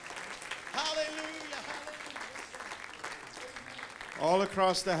Hallelujah. All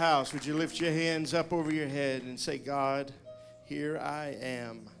across the house, would you lift your hands up over your head and say, God, here I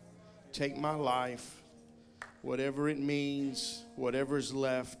am. Take my life, whatever it means, whatever's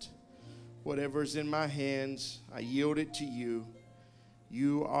left, whatever's in my hands, I yield it to you.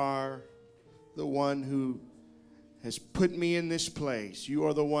 You are the one who has put me in this place. You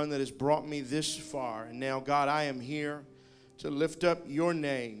are the one that has brought me this far. And now, God, I am here to lift up your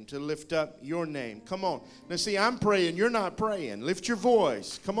name, to lift up your name. Come on. Now, see, I'm praying. You're not praying. Lift your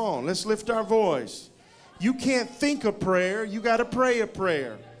voice. Come on. Let's lift our voice. You can't think a prayer. You got to pray a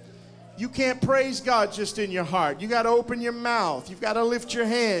prayer. You can't praise God just in your heart. You got to open your mouth. You've got to lift your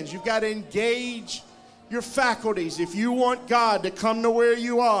hands. You've got to engage your faculties. If you want God to come to where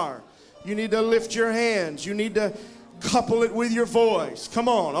you are, you need to lift your hands. You need to couple it with your voice. Come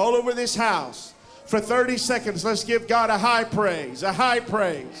on, all over this house. For 30 seconds, let's give God a high praise, a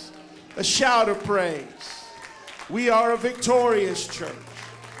shout of praise. We are a victorious church.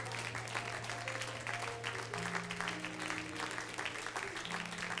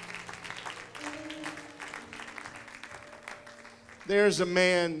 There's a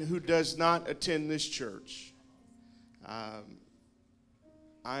man who does not attend this church. I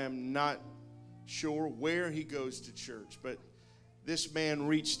am not sure where he goes to church, but this man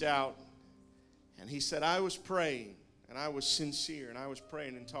reached out and he said, I was praying, and I was sincere, and I was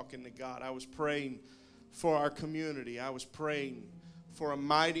praying and talking to God. I was praying for our community. I was praying for a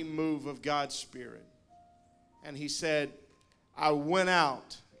mighty move of God's Spirit. And he said, I went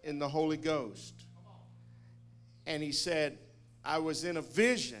out in the Holy Ghost. And he said, I was in a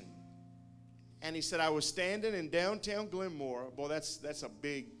vision. And he said, I was standing in downtown Glenmore. Boy, that's a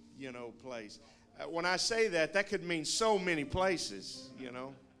big, place. When I say that, that could mean so many places,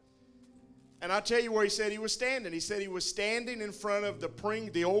 And I'll tell you where he said he was standing. He said he was standing in front of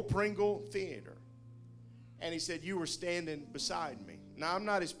the old Pringle Theater. And he said, you were standing beside me. Now, I'm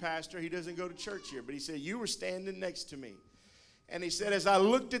not his pastor. He doesn't go to church here. But he said, you were standing next to me. And he said, as I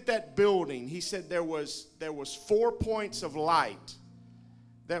looked at that building, he said there was 4 points of light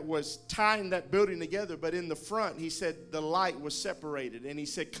that was tying that building together. But in the front, he said the light was separated. And he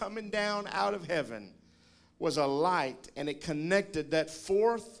said, coming down out of heaven was a light, and it connected that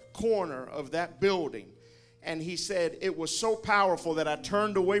fourth corner of that building. And he said it was so powerful that I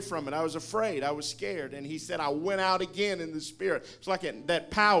turned away from it. I was afraid. I was scared. And he said I went out again in the Spirit. It's like that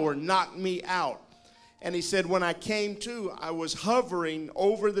power knocked me out. And he said when I came to, I was hovering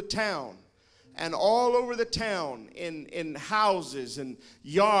over the town. And all over the town, in houses and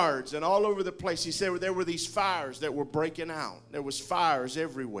yards and all over the place, he said there were these fires that were breaking out. There was fires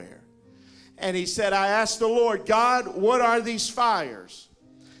everywhere. And he said, I asked the Lord, God, what are these fires?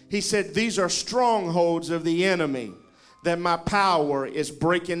 He said, these are strongholds of the enemy that my power is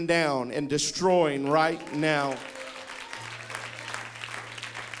breaking down and destroying right now.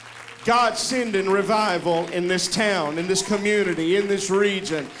 God sending revival in this town, in this community, in this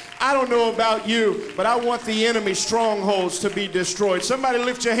region. I don't know about you, but I want the enemy strongholds to be destroyed. Somebody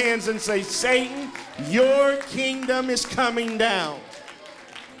lift your hands and say, Satan, your kingdom is coming down.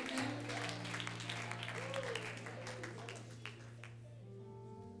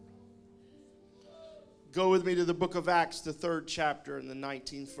 Go with me to the book of Acts, the 3rd chapter and the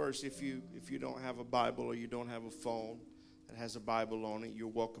 19th verse. If you don't have a Bible or you don't have a phone that has a Bible on it, you're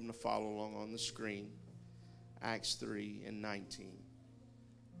welcome to follow along on the screen. Acts 3 and 19.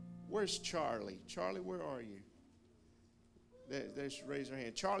 Where's Charlie? Charlie, where are you? There's raise your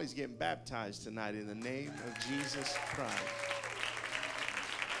hand. Charlie's getting baptized tonight in the name of Jesus Christ.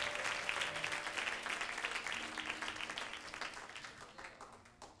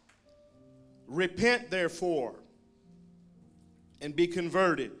 Repent, therefore, and be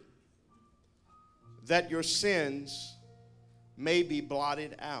converted, that your sins may be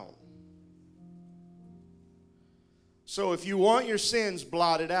blotted out. So if you want your sins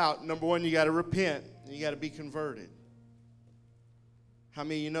blotted out, number one, you got to repent, and you got to be converted. How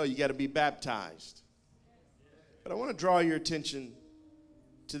many of you know you got to be baptized? But I want to draw your attention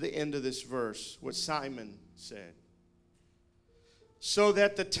to the end of this verse, what Simon said. So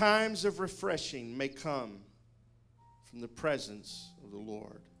that the times of refreshing may come from the presence of the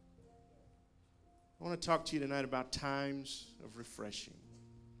Lord. I want to talk to you tonight about times of refreshing.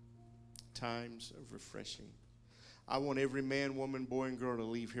 Times of refreshing. I want every man, woman, boy, and girl to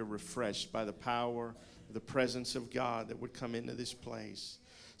leave here refreshed by the power, the presence of God that would come into this place.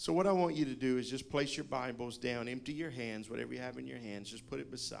 So what I want you to do is just place your Bibles down, empty your hands, whatever you have in your hands, just put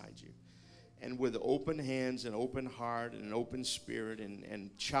it beside you. And with open hands and open heart and an open spirit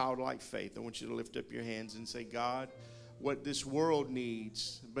and childlike faith, I want you to lift up your hands and say, God, what this world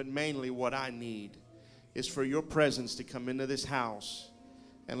needs, but mainly what I need, is for your presence to come into this house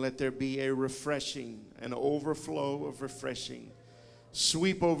and let there be a refreshing, an overflow of refreshing.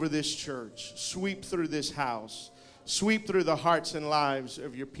 Sweep over this church, sweep through this house, sweep through the hearts and lives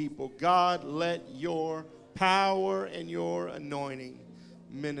of your people. God, let your power and your anointing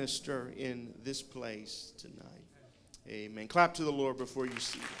minister in this place tonight. Amen. Clap to the Lord before you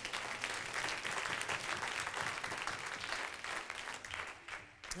see it.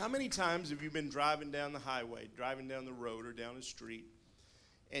 How many times have you been driving down the highway, driving down the road or down the street,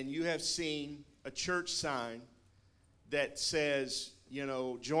 and you have seen a church sign that says, you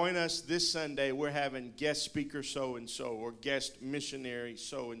know, join us this Sunday, we're having guest speaker so-and-so or guest missionary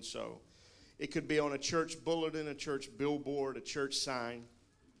so-and-so. It could be on a church bulletin, a church billboard, a church sign.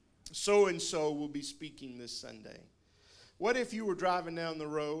 So-and-so will be speaking this Sunday. What if you were driving down the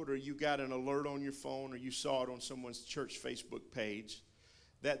road, or you got an alert on your phone, or you saw it on someone's church Facebook page,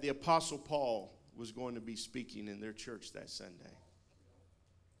 that the Apostle Paul was going to be speaking in their church that Sunday?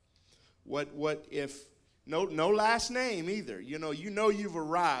 What if, no last name either. You know you've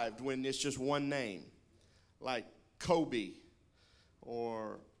arrived when it's just one name, like Kobe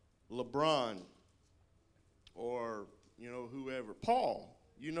or LeBron or, whoever. Paul.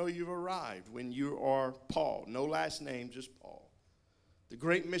 You know you've arrived when you are Paul. No last name, just Paul. The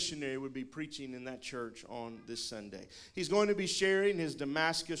great missionary would be preaching in that church on this Sunday. He's going to be sharing his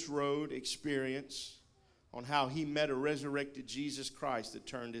Damascus Road experience on how he met a resurrected Jesus Christ that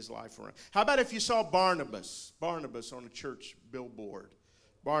turned his life around. How about if you saw Barnabas on a church billboard?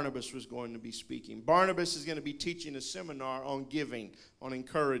 Barnabas was going to be speaking. Barnabas is going to be teaching a seminar on giving, on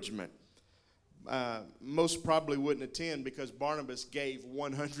encouragement. Most probably wouldn't attend because Barnabas gave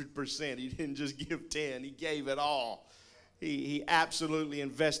 100%. He didn't just give 10. He gave it all. He absolutely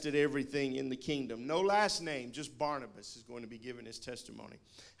invested everything in the kingdom. No last name, just Barnabas is going to be giving his testimony.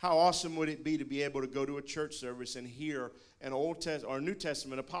 How awesome would it be to be able to go to a church service and hear an Old Testament or New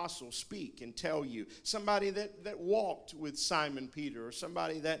Testament apostle speak and tell you, somebody that walked with Simon Peter, or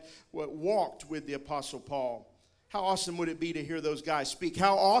somebody that walked with the Apostle Paul. How awesome would it be to hear those guys speak?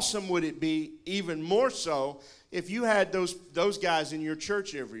 How awesome would it be, even more so, if you had those guys in your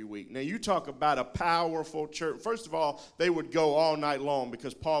church every week? Now, you talk about a powerful church. First of all, they would go all night long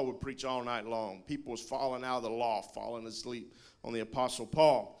because Paul would preach all night long. People was falling out of the law, falling asleep on the Apostle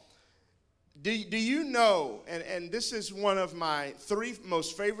Paul. Do you know, and this is one of my 3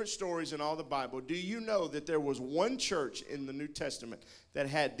 most favorite stories in all the Bible, do you know that there was one church in the New Testament that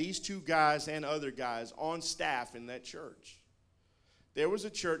had these 2 guys and other guys on staff in that church? There was a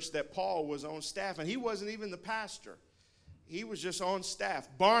church that Paul was on staff, and he wasn't even the pastor. He was just on staff.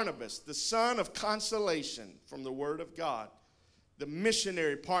 Barnabas, the son of consolation from the Word of God, the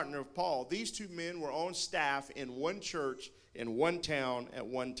missionary partner of Paul. These 2 men were on staff in one church in one town at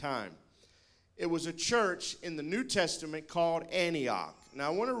one time. It was a church in the New Testament called Antioch. Now, I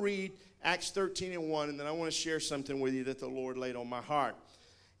want to read Acts 13:1, and then I want to share something with you that the Lord laid on my heart.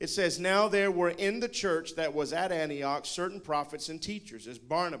 It says, now there were in the church that was at Antioch certain prophets and teachers, as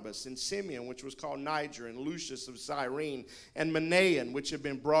Barnabas and Simeon, which was called Niger, and Lucius of Cyrene, and Manaen, which had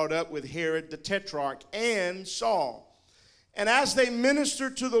been brought up with Herod the Tetrarch, and Saul. And as they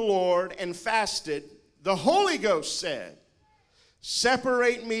ministered to the Lord and fasted, the Holy Ghost said,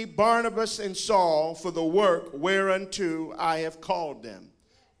 separate me, Barnabas and Saul, for the work whereunto I have called them.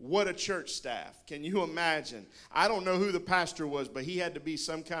 What a church staff. Can you imagine? I don't know who the pastor was, but he had to be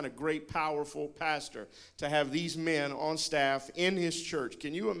some kind of great, powerful pastor to have these men on staff in his church.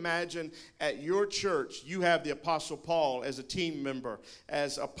 Can you imagine at your church, you have the Apostle Paul as a team member,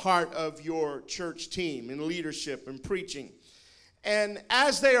 as a part of your church team in leadership and preaching. And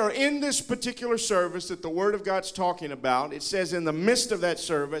as they are in this particular service that the Word of God's talking about, it says in the midst of that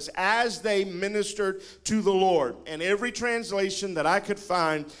service, as they ministered to the Lord. And every translation that I could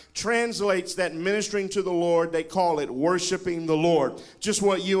find translates that ministering to the Lord, they call it worshiping the Lord. Just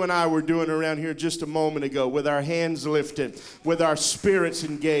what you and I were doing around here just a moment ago, with our hands lifted, with our spirits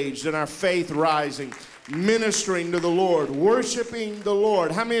engaged, and our faith rising. Ministering to the Lord, worshiping the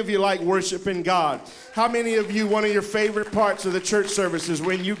Lord. How many of you like worshiping God? How many of you, one of your favorite parts of the church service is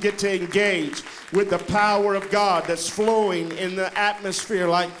when you get to engage with the power of God that's flowing in the atmosphere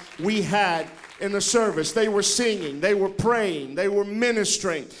like we had in the service. They were singing, they were praying, they were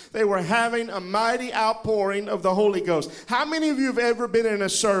ministering. They were having a mighty outpouring of the Holy Ghost. How many of you have ever been in a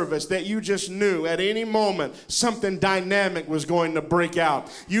service that you just knew at any moment something dynamic was going to break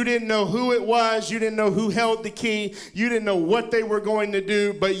out? You didn't know who it was, you didn't know who held the key, you didn't know what they were going to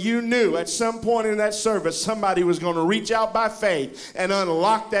do, but you knew at some point in that service somebody was going to reach out by faith and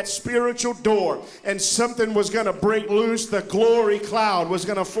unlock that spiritual door, and something was going to break loose. The glory cloud was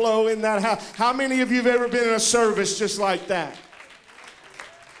going to flow in that house. How many of you have ever been in a service just like that?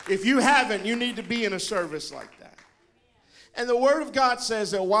 If you haven't, you need to be in a service like that. And the Word of God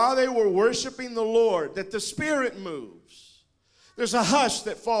says that while they were worshiping the Lord, that the Spirit moves. There's a hush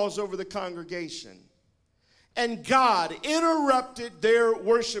that falls over the congregation. And God interrupted their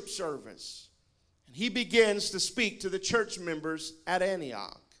worship service. And He begins to speak to the church members at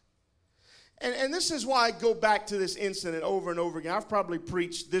Antioch. And this is why I go back to this incident over and over again. I've probably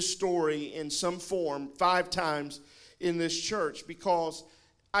preached this story in some form 5 times in this church, because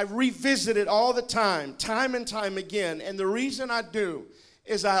I revisit it all the time and time again. And the reason I do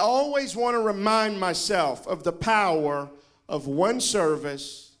is I always want to remind myself of the power of one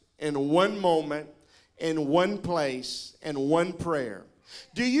service in one moment, in one place, and one prayer.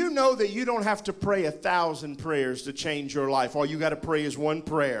 Do you know that you don't have to pray 1,000 prayers to change your life? All you got to pray is one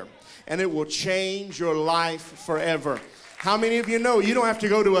prayer, and it will change your life forever. How many of you know you don't have to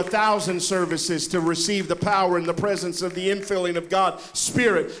go to 1,000 services to receive the power and the presence of the infilling of God's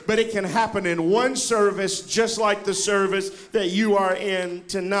Spirit, but it can happen in one service, just like the service that you are in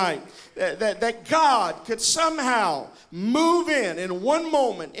tonight. That God could somehow move in one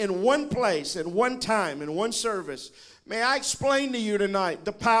moment, in one place, in one time, in one service. May I explain to you tonight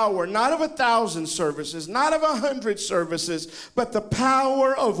the power, not of 1,000 services, not of 100 services, but the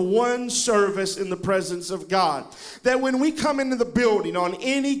power of one service in the presence of God. That when we come into the building on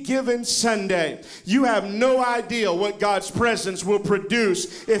any given Sunday, you have no idea what God's presence will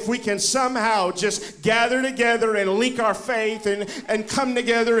produce if we can somehow just gather together and link our faith and come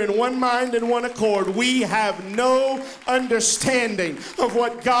together in one mind and one accord. We have no understanding of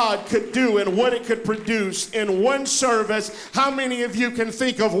what God could do and what it could produce in one service. How many of you can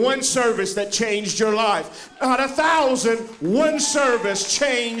think of one service that changed your life? Not 1,000, one service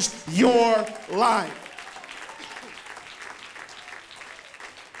changed your life.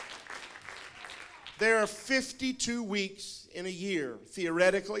 There are 52 weeks in a year.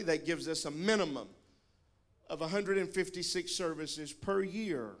 Theoretically, that gives us a minimum of 156 services per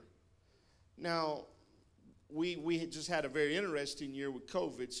year. Now, we had just had a very interesting year with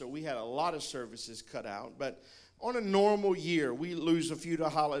COVID, so we had a lot of services cut out. But on a normal year, we lose a few to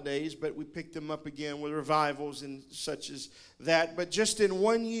holidays, but we pick them up again with revivals and such as that. But just in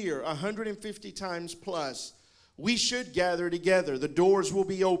one year, 150 times plus, we should gather together. The doors will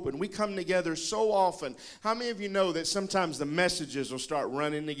be open. We come together so often. How many of you know that sometimes the messages will start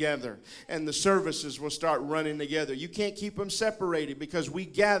running together and the services will start running together? You can't keep them separated because we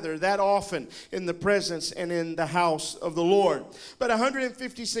gather that often in the presence and in the house of the Lord. But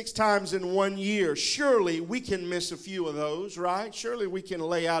 156 times in one year, surely we can miss a few of those, right? Surely we can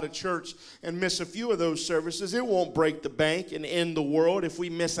lay out a church and miss a few of those services. It won't break the bank and end the world if we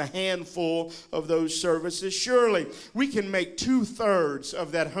miss a handful of those services. Surely we can make 2/3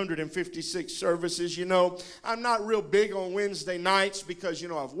 of that 156 services. You know, I'm not real big on Wednesday nights because,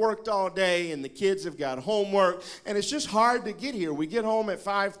 I've worked all day and the kids have got homework and it's just hard to get here. We get home at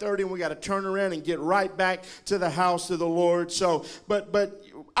 5:30 and we got to turn around and get right back to the house of the Lord. So, but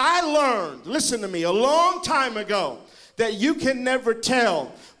I learned, listen to me, a long time ago, that you can never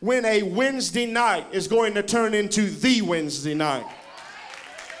tell when a Wednesday night is going to turn into the Wednesday night.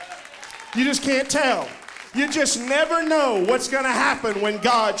 You just can't tell. You just never know what's going to happen when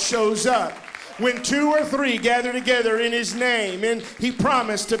God shows up. When 2 or 3 gather together in His name, and He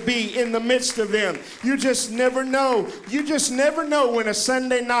promised to be in the midst of them. You just never know. You just never know when a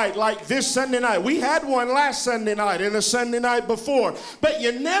Sunday night like this Sunday night. We had one last Sunday night and the Sunday night before. But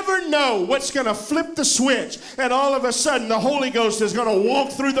you never know what's going to flip the switch. And all of a sudden the Holy Ghost is going to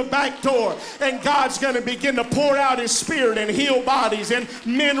walk through the back door. And God's going to begin to pour out His Spirit and heal bodies and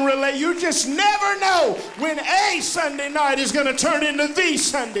men relate. You just never know when a Sunday night is going to turn into the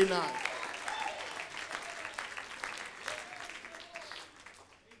Sunday night.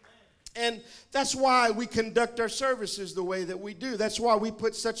 And That's why we conduct our services the way that we do. That's why we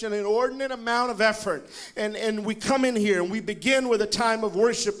put such an inordinate amount of effort. And we come in here and we begin with a time of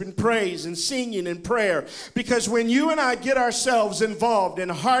worship and praise and singing and prayer. Because when you and I get ourselves involved in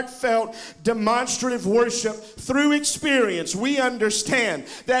heartfelt, demonstrative worship through experience, we understand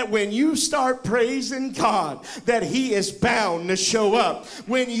that when you start praising God, that He is bound to show up.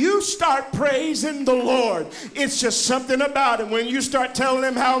 When you start praising the Lord, it's just something about Him. When you start telling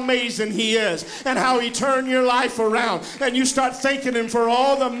Him how amazing He is, and how He turned your life around, and you start thanking Him for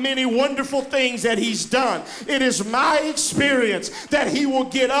all the many wonderful things that He's done. It is my experience that He will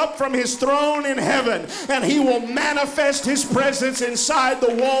get up from His throne in heaven and He will manifest His presence inside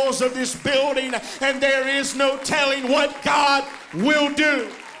the walls of this building, and there is no telling what God will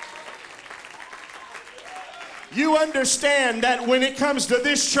do. You understand that when it comes to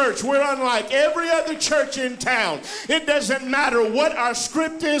this church, we're unlike every other church in town. It doesn't matter what our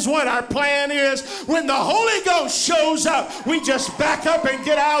script is, what our plan is. When the Holy Ghost shows up, we just back up and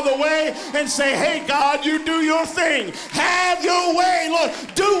get out of the way and say, hey, God, you do your thing. Have your way, Lord.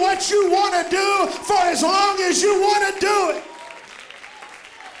 Do what you want to do for as long as you want to do it.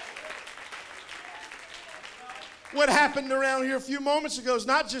 What happened around here a few moments ago is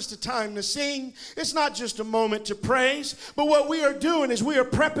not just a time to sing. It's not just a moment to praise. But what we are doing is we are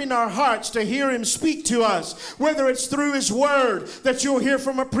prepping our hearts to hear Him speak to us. Whether it's through His Word that you'll hear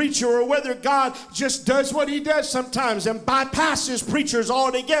from a preacher, or whether God just does what He does sometimes and bypasses preachers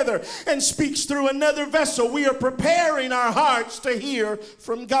altogether and speaks through another vessel. We are preparing our hearts to hear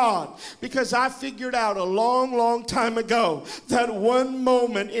from God. Because I figured out a long, long time ago that one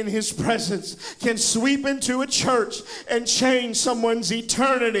moment in His presence can sweep into a church and change someone's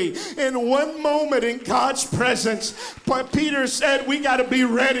eternity. In one moment in God's presence, but Peter said we got to be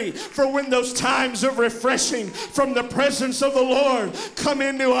ready for when those times of refreshing from the presence of the Lord come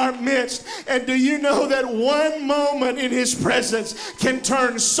into our midst. And do you know that one moment in His presence can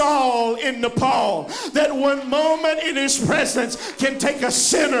turn Saul into Paul? That one moment in His presence can take a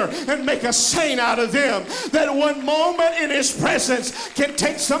sinner and make a saint out of them. That one moment in His presence can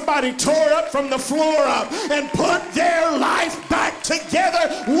take somebody tore up from the floor up and put their life back together.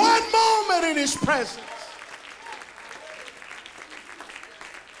 One moment in His presence.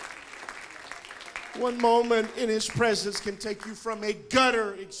 One moment in His presence can take you from a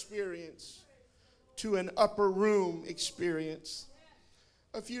gutter experience to an upper room experience.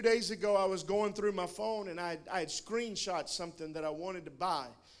 A few days ago, I was going through my phone and I had screenshot something that I wanted to buy.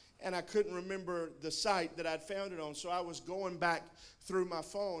 And I couldn't remember the site that I'd found it on, so I was going back through my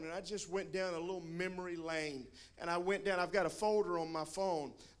phone, and I just went down a little memory lane. And I went down, I've got a folder on my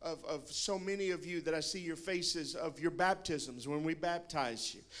phone of so many of you that I see your faces of your baptisms when we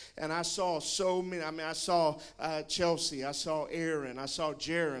baptized you. And I saw so many, I saw Chelsea, I saw Aaron, I saw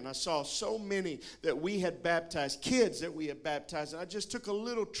Jaron, I saw so many that we had baptized, kids that we had baptized. And I just took a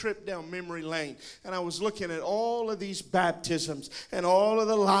little trip down memory lane, and I was looking at all of these baptisms and all of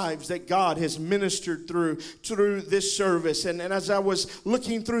the lives that God has ministered through this service. And as I was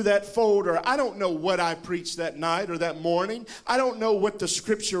looking through that folder, I don't know what I preached that night or that morning. I don't know what the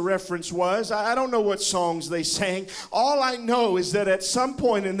scripture reference was. I don't know what songs they sang. All I know is that at some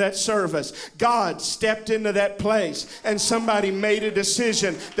point in that service, God stepped into that place and somebody made a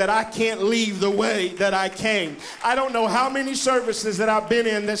decision that I can't leave the way that I came. I don't know how many services that I've been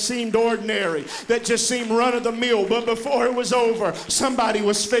in that seemed ordinary, that just seemed run of the mill, but before it was over, somebody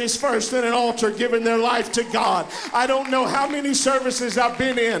was face first in an altar giving their life to God. I don't know how many services I've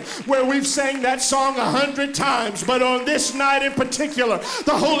been in where we've sang that song 100 times, but on this night in particular,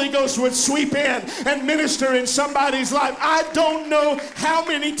 the Holy Ghost would sweep in and minister in somebody's life. I don't know how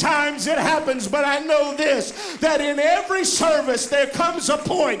many times it happens, but I know this, that in every service there comes a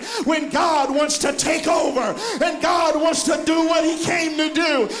point when God wants to take over and God wants to do what He came to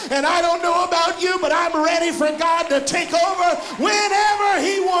do. And I don't know about you, but I'm ready for God to take over whenever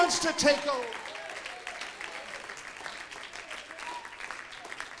He wants to take over.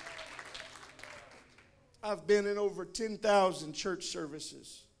 I've been in over 10,000 church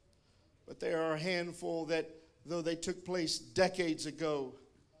services, but there are a handful that, though they took place decades ago,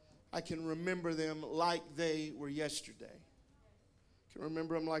 I can remember them like they were yesterday. I can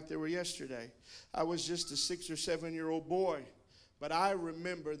remember them like they were yesterday. I was just a 6 or 7 year old boy, but I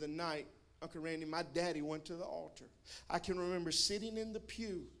remember the night, Uncle Randy, my daddy went to the altar. I can remember sitting in the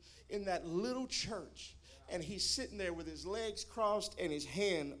pew in that little church, And he's sitting there with his legs crossed and his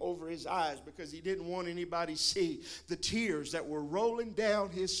hand over his eyes because he didn't want anybody to see the tears that were rolling down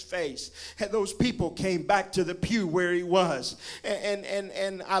his face. And those people came back to the pew where he was.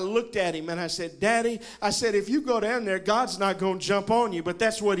 And I looked at him and I said, Daddy, I said, if you go down there, God's not going to jump on you. But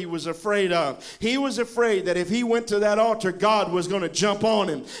that's what he was afraid of. He was afraid that if he went to that altar, God was going to jump on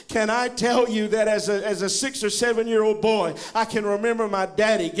him. Can I tell you that as a 6 or 7 year old boy, I can remember my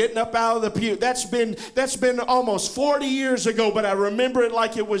daddy getting up out of the pew. That's been almost 40 years ago, but I remember it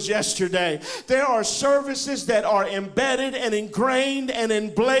like it was yesterday. There are services that are embedded and ingrained and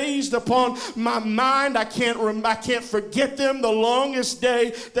emblazed upon my mind. I can't forget them the longest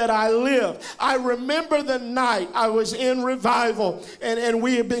day that I lived. I remember the night I was in revival, and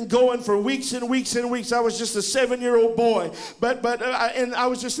we had been going for weeks and weeks and weeks. I was just a 7-year-old boy, and I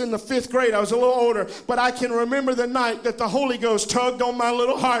was just in the 5th grade. I was a little older, but I can remember the night that the Holy Ghost tugged on my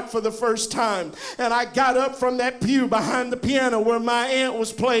little heart for the first time, and I got up from that pew behind the piano where my aunt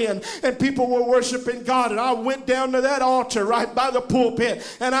was playing and people were worshiping God, and I went down to that altar right by the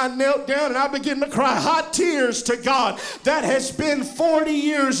pulpit, and I knelt down and I began to cry hot tears to God. That has been 40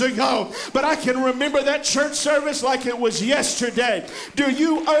 years ago, but I can remember that church service like it was yesterday. Do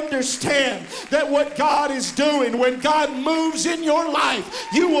you understand that what God is doing, when God moves in your life,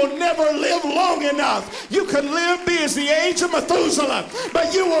 you will never live long enough. You could be as the age of Methuselah,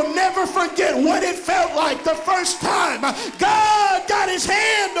 but you will never forget what it felt like the first time God got his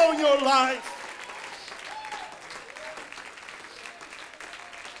hand on your life.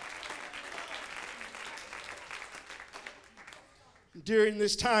 During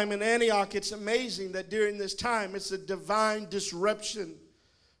this time in Antioch, it's amazing that during this time, it's a divine disruption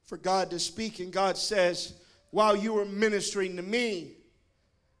for God to speak. And God says, while you are ministering to me,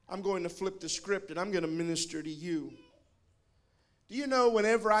 I'm going to flip the script and I'm going to minister to you. Do you know,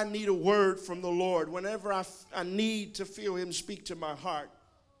 whenever I need a word from the Lord, whenever I need to feel him speak to my heart,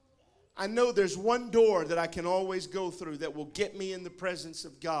 I know there's one door that I can always go through that will get me in the presence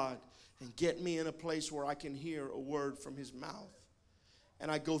of God and get me in a place where I can hear a word from his mouth.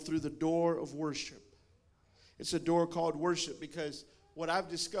 And I go through the door of worship. It's a door called worship because what I've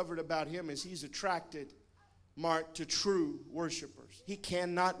discovered about him is he's attracted, Mark, to true worshipers. He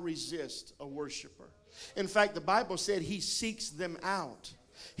cannot resist a worshiper. In fact, the Bible said he seeks them out.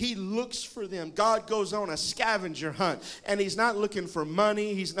 He looks for them. God goes on a scavenger hunt, and he's not looking for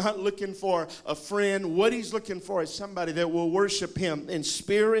money. He's not looking for a friend. What he's looking for is somebody that will worship him in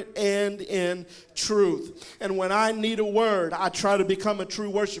spirit and in truth. And when I need a word, I try to become a true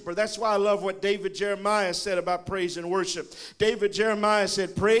worshiper. That's why I love what David Jeremiah said about praise and worship. David Jeremiah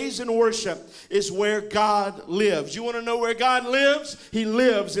said, praise and worship is where God lives. You want to know where God lives? He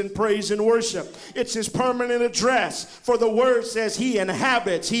lives in praise and worship. It's his permanent address. For the word says he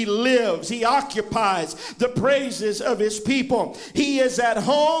inhabits, he lives, he occupies the praises of his people. He is at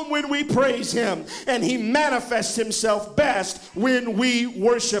home when we praise him, and he manifests himself best when we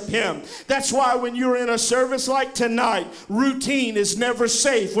worship him. That's why when you're in a service like tonight, routine is never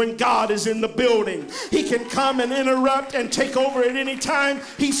safe when God is in the building. He can come and interrupt and take over at any time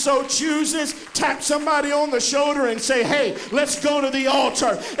he so chooses. Tap somebody on the shoulder and say, hey, let's go to the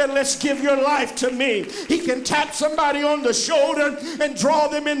altar and let's give your life to me. He can tap somebody on the shoulder and draw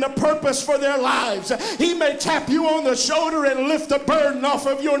them into purpose for their lives. He may tap you on the shoulder and lift the burden off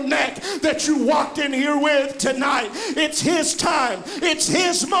of your neck that you walked in here with tonight. It's his time. It's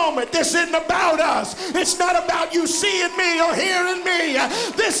his moment. This isn't about us. It's not about you seeing me or hearing me.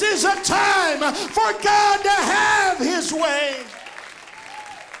 This is a time for God to have his way.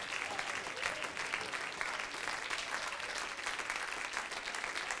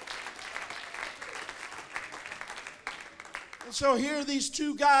 And so here these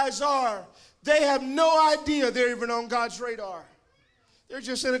two guys are. They have no idea they're even on God's radar. They're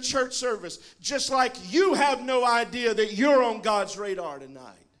just in a church service, just like you have no idea that you're on God's radar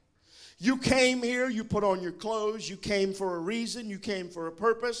tonight. You came here, you put on your clothes, you came for a reason, you came for a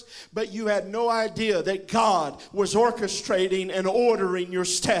purpose, but you had no idea that God was orchestrating and ordering your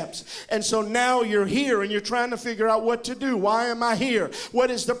steps. And so now you're here and you're trying to figure out what to do. Why am I here? What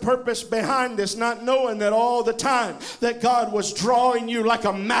is the purpose behind this? Not knowing that all the time that God was drawing you like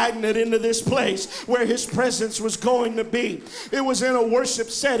a magnet into this place where his presence was going to be. It was in a worship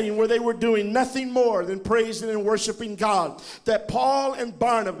setting where they were doing nothing more than praising and worshiping God that Paul and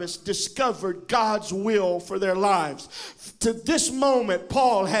Barnabas discovered discovered God's will for their lives. To this moment,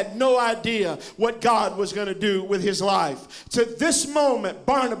 Paul had no idea what God was going to do with his life. To this moment,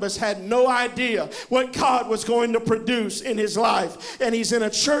 Barnabas had no idea what God was going to produce in his life. And he's in a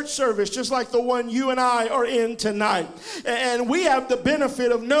church service just like the one you and I are in tonight. And we have the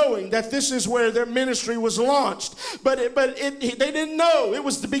benefit of knowing that this is where their ministry was launched. But they didn't know. It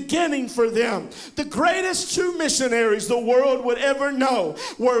was the beginning for them. The greatest two missionaries the world would ever know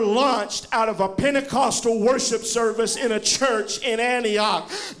were launched out of a Pentecostal worship service in a church in Antioch.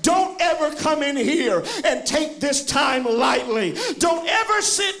 Don't ever come in here and take this time lightly. Don't ever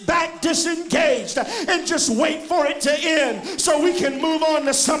sit back disengaged and just wait for it to end so we can move on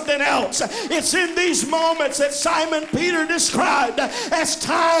to something else. It's in these moments that Simon Peter described as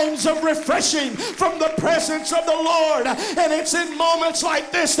times of refreshing from the presence of the Lord. And it's in moments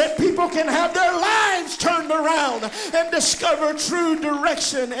like this that people can have their lives turned around and discover true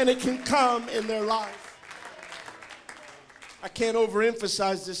direction, and it can come in their life. I can't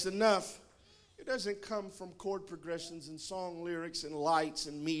overemphasize this enough. It doesn't come from chord progressions and song lyrics and lights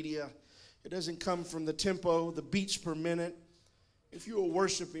and media. It doesn't come from the tempo, the beats per minute. If you are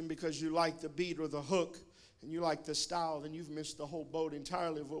worshiping because you like the beat or the hook and you like the style, then you've missed the whole boat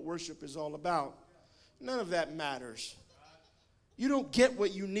entirely of what worship is all about. None of that matters. You don't get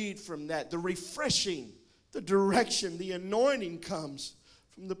what you need from that. The refreshing, the direction, the anointing comes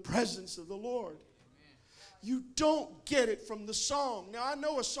from the presence of the Lord. You don't get it from the song. Now, I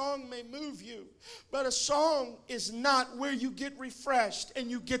know a song may move you, but a song is not where you get refreshed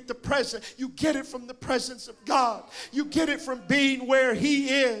and you get the presence. You get it from the presence of God. You get it from being where He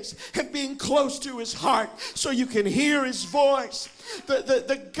is and being close to His heart so you can hear His voice.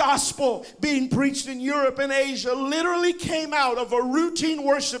 The gospel being preached in Europe and Asia literally came out of a routine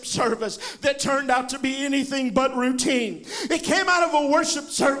worship service that turned out to be anything but routine. It came out of a worship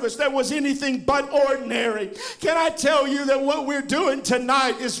service that was anything but ordinary. Can I tell you that what we're doing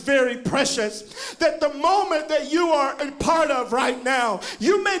tonight is very precious? That the moment that you are a part of right now,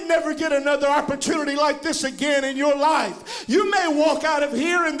 you may never get another opportunity like this again in your life. You may walk out of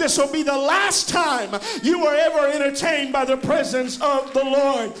here and this will be the last time you are ever entertained by the presence of the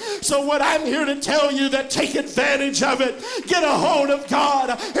Lord. So what I'm here to tell you, that take advantage of it. Get a hold of God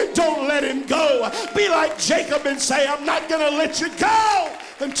and don't let Him go. Be like Jacob and say, I'm not going to let you go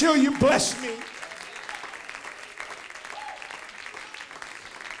until you bless me.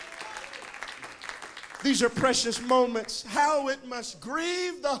 These are precious moments. How it must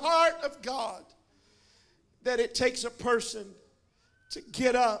grieve the heart of God that it takes a person to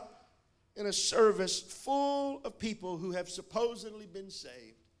get up in a service full of people who have supposedly been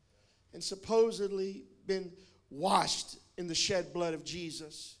saved and supposedly been washed in the shed blood of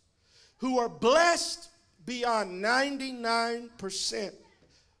Jesus, who are blessed beyond 99%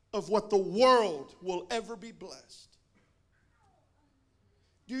 of what the world will ever be blessed.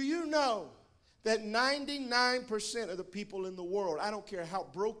 Do you know that 99% of the people in the world, I don't care how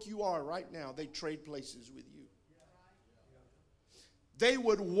broke you are right now, they trade places with you. They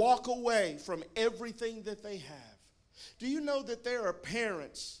would walk away from everything that they have. Do you know that there are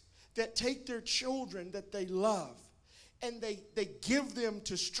parents that take their children that they love and they give them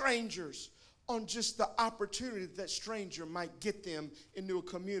to strangers on just the opportunity that stranger might get them into a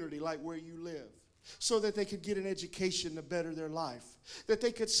community like where you live, so that they could get an education to better their life, that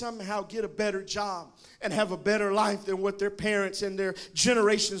they could somehow get a better job and have a better life than what their parents and their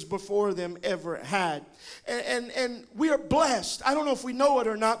generations before them ever had. And we are blessed. I don't know if we know it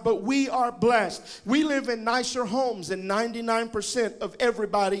or not, but we are blessed. We live in nicer homes than 99% of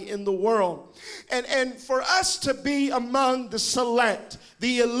everybody in the world. And for us to be among the select,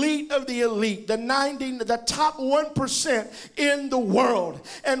 the elite of the elite, the top 1% in the world,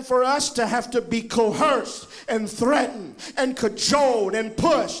 and for us to have to be coerced and threatened and cajoled and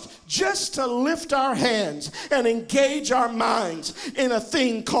pushed just to lift our hands and engage our minds in a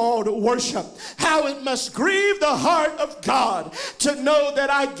thing called worship. How it must grieve the heart of God to know that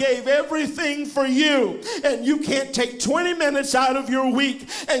I gave everything for you, and you can't take 20 minutes out of your week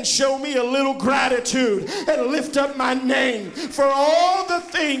and show me a little gratitude and lift up my name for all the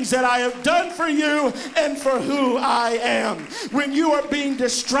things that I have done for you and for who I am. When you are being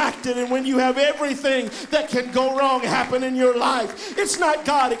distracted and when you have everything that can go wrong happen in your life, it's not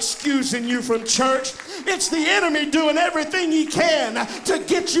God extolling excusing you from church. It's the enemy doing everything he can to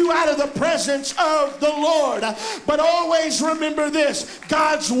get you out of the presence of the Lord. But always remember this: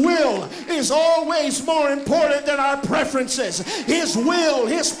 God's will is always more important than our preferences. His will,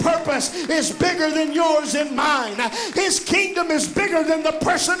 His purpose is bigger than yours and mine. His kingdom is bigger than the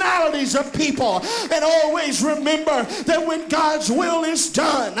personalities of people. And always remember that when God's will is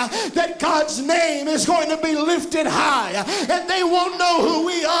done, that God's name is going to be lifted high. And they won't know who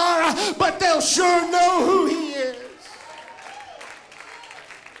we are, but they'll sure know who He is.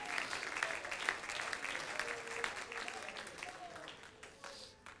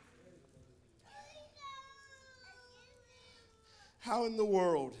 How in the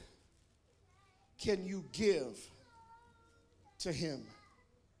world can you give to Him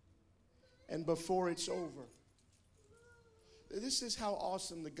and before it's over? This is how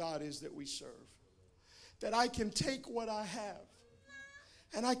awesome the God is that we serve. That I can take what I have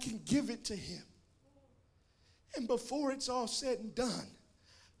and I can give it to Him. And before it's all said and done,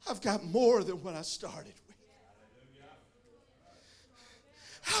 I've got more than what I started with.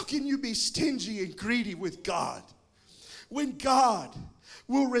 How can you be stingy and greedy with God when God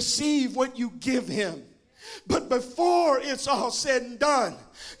will receive what you give Him? But before it's all said and done,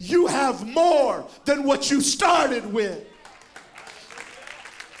 you have more than what you started with.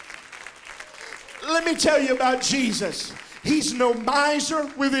 Let me tell you about Jesus. He's no miser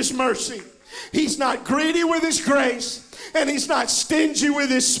with His mercy. He's not greedy with His grace. And He's not stingy with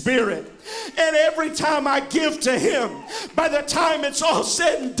His Spirit. And every time I give to Him, by the time it's all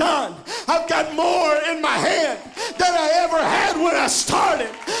said and done, I've got more in my hand than I ever had when I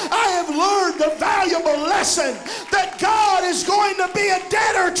started. I have learned the valuable lesson that God is going to be a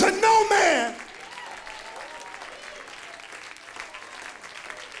debtor to no man.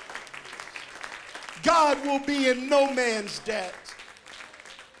 God will be in no man's debt.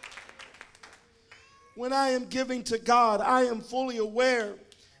 When I am giving to God, I am fully aware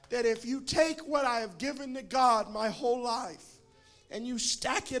that if you take what I have given to God my whole life and you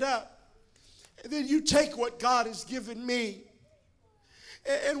stack it up, and then you take what God has given me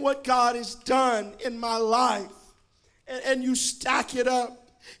and what God has done in my life, and you stack it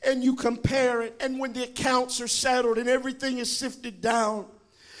up and you compare it, and when the accounts are settled and everything is sifted down,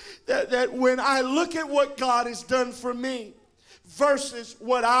 that when I look at what God has done for me versus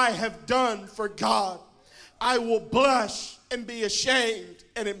what I have done for God, I will blush and be ashamed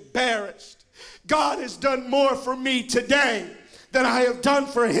and embarrassed. God has done more for me today than I have done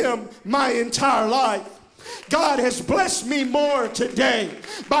for Him my entire life. God has blessed me more today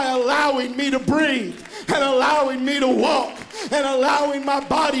by allowing me to breathe and allowing me to walk and allowing my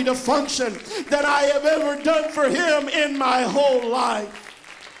body to function than I have ever done for Him in my whole life.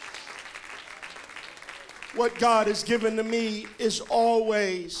 What God has given to me is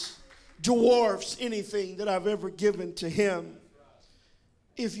always dwarfs anything that I've ever given to Him.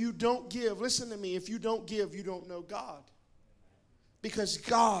 If you don't give, listen to me, if you don't give, you don't know God. Because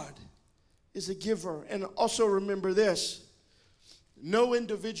God is a giver. And also remember this: no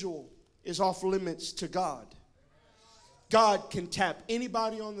individual is off limits to God. God can tap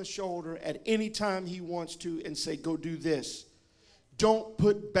anybody on the shoulder at any time He wants to and say, go do this. Don't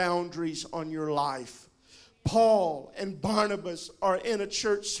put boundaries on your life. Paul and Barnabas are in a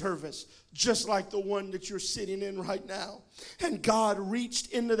church service just like the one that you're sitting in right now. And God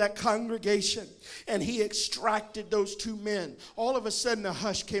reached into that congregation and He extracted those two men. All of a sudden a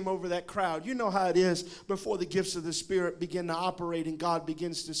hush came over that crowd. You know how it is before the gifts of the Spirit begin to operate and God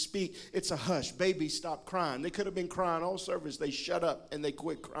begins to speak. It's a hush. Babies stop crying. They could have been crying all service. They shut up and they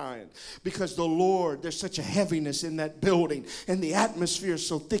quit crying. Because the Lord, there's such a heaviness in that building and the atmosphere is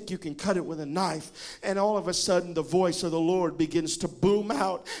so thick you can cut it with a knife. And all of a sudden the voice of the Lord begins to boom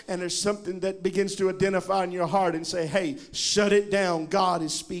out, and there's something that begins to identify in your heart and say, hey, shut it down. God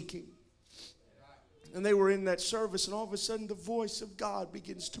is speaking. And they were in that service, and all of a sudden the voice of God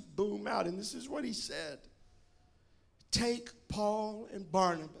begins to boom out. And this is what He said: take Paul and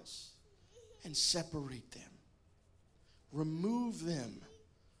Barnabas and separate them. Remove them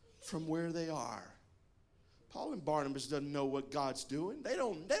from where they are. Paul and Barnabas doesn't know what God's doing. They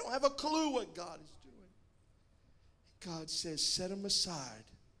don't have a clue what God is doing. God says, set them aside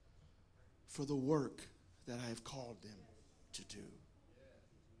for the work that I have called them to do.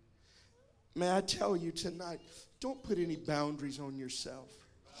 May I tell you tonight, don't put any boundaries on yourself.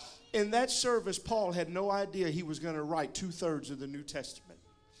 In that service, Paul had no idea he was going to write 2/3 of the New Testament.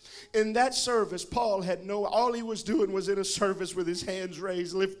 In that service, Paul had all he was doing was in a service with his hands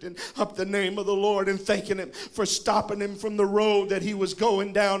raised, lifting up the name of the Lord and thanking him for stopping him from the road that he was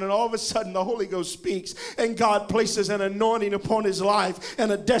going down. And all of a sudden, the Holy Ghost speaks, and God places an anointing upon his life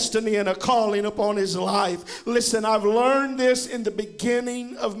and a destiny and a calling upon his life. Listen, I've learned this in the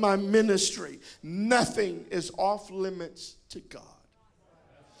beginning of my ministry. Nothing is off limits to God.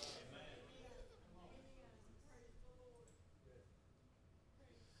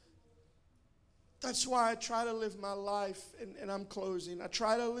 That's why I try to live my life, and I'm closing. I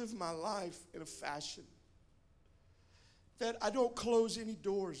try to live my life in a fashion that I don't close any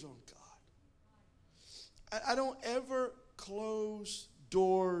doors on God. I don't ever close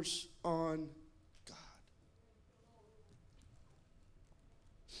doors on God.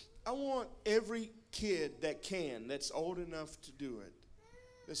 I want every kid that's old enough to do it,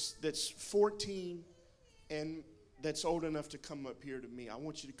 that's 14 and that's old enough to come up here to me. I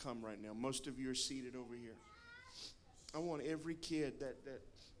want you to come right now. Most of you are seated over here. I want every kid that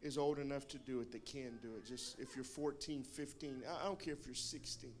is old enough to do it that can do it. Just if you're 14, 15, I don't care if you're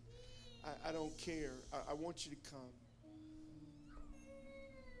 16. I don't care. I want you to come.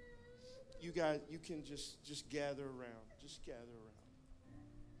 You guys, you can just gather around. Just gather around.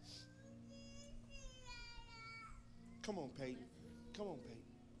 Come on, Peyton. Come on, Peyton.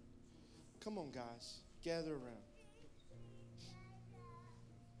 Come on, guys. Gather around.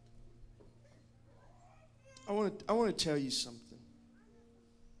 I want to tell you something.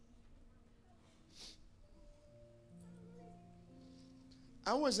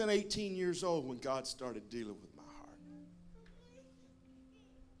 I wasn't 18 years old when God started dealing with my heart.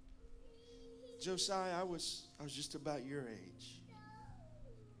 Josiah, I was just about your age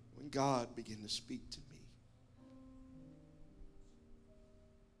when God began to speak to me.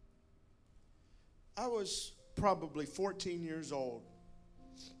 I was probably 14 years old.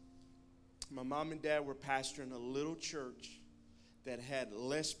 My mom and dad were pastoring a little church that had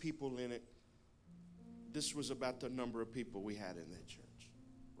less people in it. This was about the number of people we had in that church,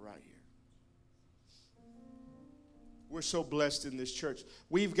 right here. We're so blessed in this church.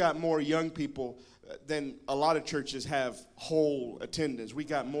 We've got more young people than a lot of churches have whole attendance. We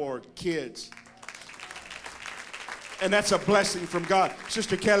got more kids. And that's a blessing from God.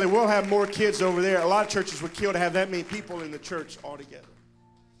 Sister Kelly, we'll have more kids over there. A lot of churches would kill to have that many people in the church altogether.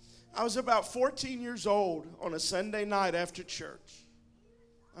 I was about 14 years old on a Sunday night after church.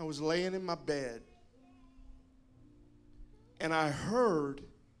 I was laying in my bed, and I heard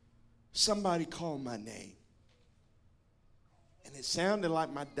somebody call my name. And it sounded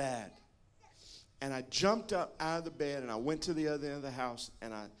like my dad. And I jumped up out of the bed, and I went to the other end of the house,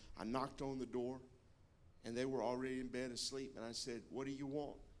 and I knocked on the door, and they were already in bed asleep. And I said, "What do you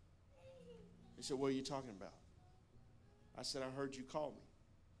want?" They said, "What are you talking about?" I said, "I heard you call me."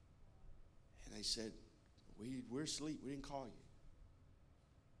 And they said, we're asleep. We didn't call you.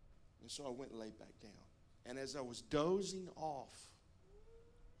 And so I went and laid back down. And as I was dozing off,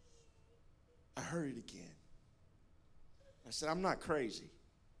 I heard it again. I said, "I'm not crazy.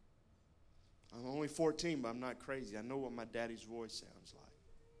 I'm only 14, but I'm not crazy. I know what my daddy's voice sounds like."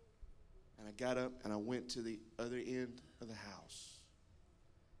 And I got up and I went to the other end of the house.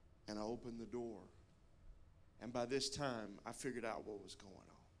 And I opened the door. And by this time, I figured out what was going on.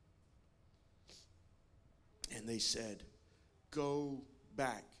 And they said, "Go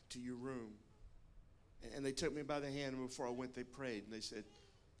back to your room." And they took me by the hand, and before I went, they prayed. And they said,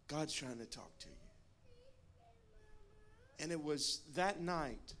 "God's trying to talk to you." And it was that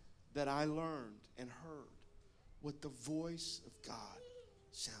night that I learned and heard what the voice of God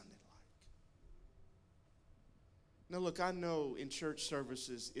sounded like. Now, look, I know in church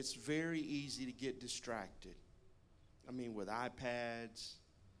services, it's very easy to get distracted. I mean, with iPads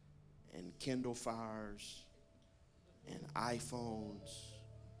and Kindle Fires and iPhones.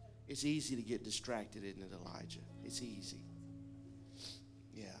 It's easy to get distracted, isn't it, Elijah? It's easy.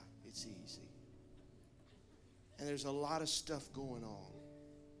 Yeah, it's easy. And there's a lot of stuff going on.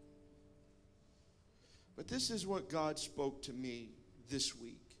 But this is what God spoke to me this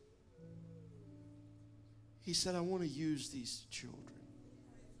week. He said, "I want to use these children."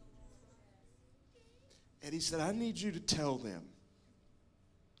 And he said, "I need you to tell them,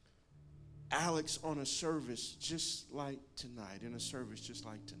 Alex, on a service just like tonight, in a service just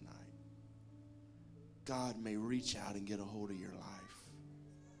like tonight, God may reach out and get a hold of your life.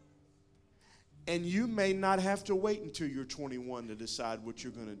 And you may not have to wait until you're 21 to decide what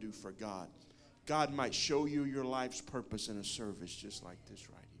you're going to do for God. God might show you your life's purpose in a service just like this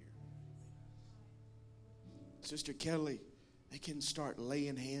right here." Sister Kelly, they can start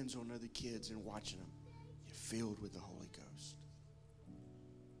laying hands on other kids and watching them get filled with the Holy Ghost.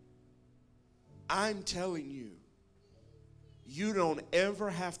 I'm telling you, you don't ever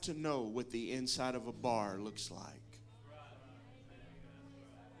have to know what the inside of a bar looks like.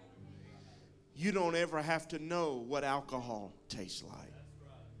 You don't ever have to know what alcohol tastes like.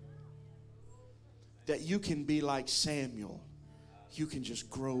 That you can be like Samuel. You can just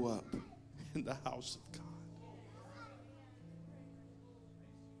grow up in the house of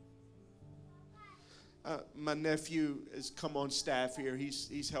God. My nephew has come on staff here.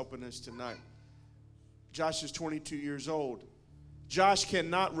 He's helping us tonight. Josh is 22 years old. Josh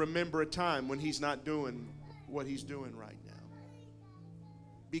cannot remember a time when he's not doing what he's doing right now.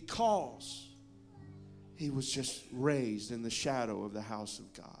 Because he was just raised in the shadow of the house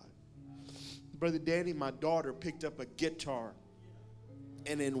of God. Brother Danny, my daughter picked up a guitar.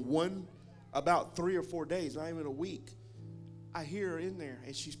 And in about 3 or 4 days, not even a week, I hear her in there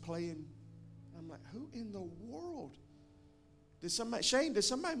and she's playing. I'm like, who in the world? Shane, did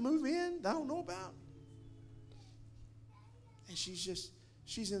somebody move in that I don't know about? And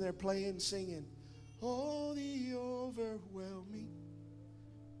she's in there playing, singing, oh, the overwhelming.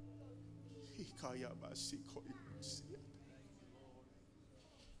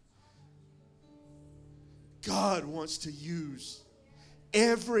 God wants to use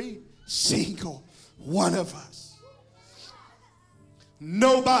every single one of us.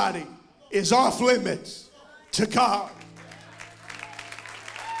 Nobody is off limits to God.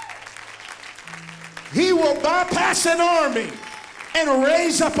 He will bypass an army and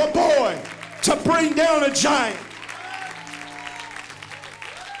raise up a boy to bring down a giant.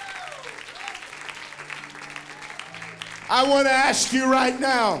 I want to ask you right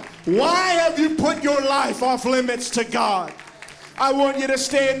now, why have you put your life off limits to God? I want you to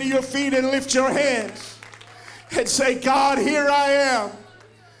stand to your feet and lift your hands and say, God, here I am.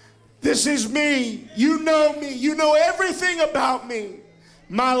 This is me. You know me. You know everything about me.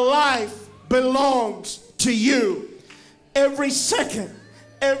 My life belongs to you. Every second,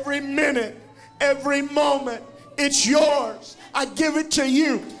 every minute, every moment, it's yours. I give it to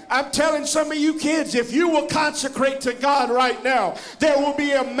you. I'm telling some of you kids, if you will consecrate to God right now, there will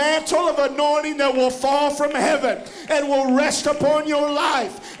be a mantle of anointing that will fall from heaven and will rest upon your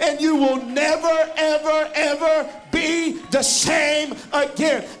life. And you will never, ever, ever be the same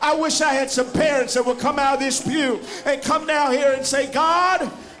again. I wish I had some parents that would come out of this pew and come down here and say, God,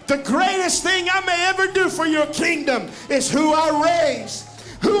 the greatest thing I may ever do for your kingdom is who I raise,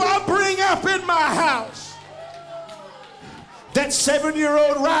 who I bring up in my house. That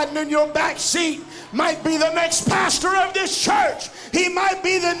 7-year-old riding in your back seat might be the next pastor of this church. He might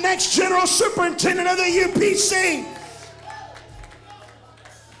be the next general superintendent of the UPC.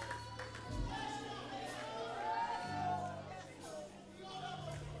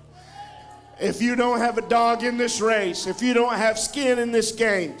 If you don't have a dog in this race, if you don't have skin in this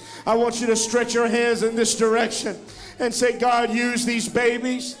game, I want you to stretch your hands in this direction and say, God, use these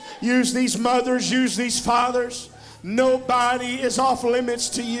babies, use these mothers, use these fathers. Nobody is off limits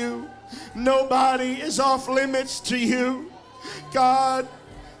to you. Nobody is off limits to you. God,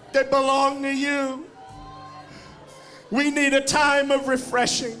 they belong to you. We need a time of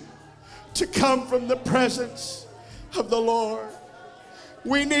refreshing to come from the presence of the Lord.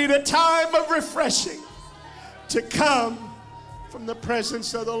 We need a time of refreshing to come from the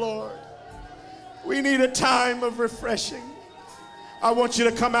presence of the Lord. We need a time of refreshing. I want you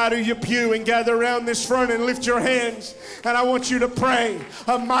to come out of your pew and gather around this front and lift your hands. And I want you to pray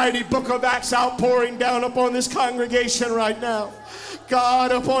a mighty Book of Acts outpouring down upon this congregation right now.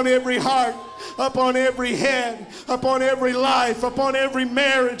 God, upon every heart, upon every head, upon every life, upon every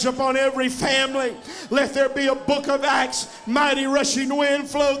marriage, upon every family. Let there be a Book of Acts, mighty rushing wind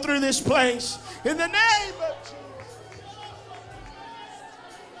flow through this place. In the name of Jesus.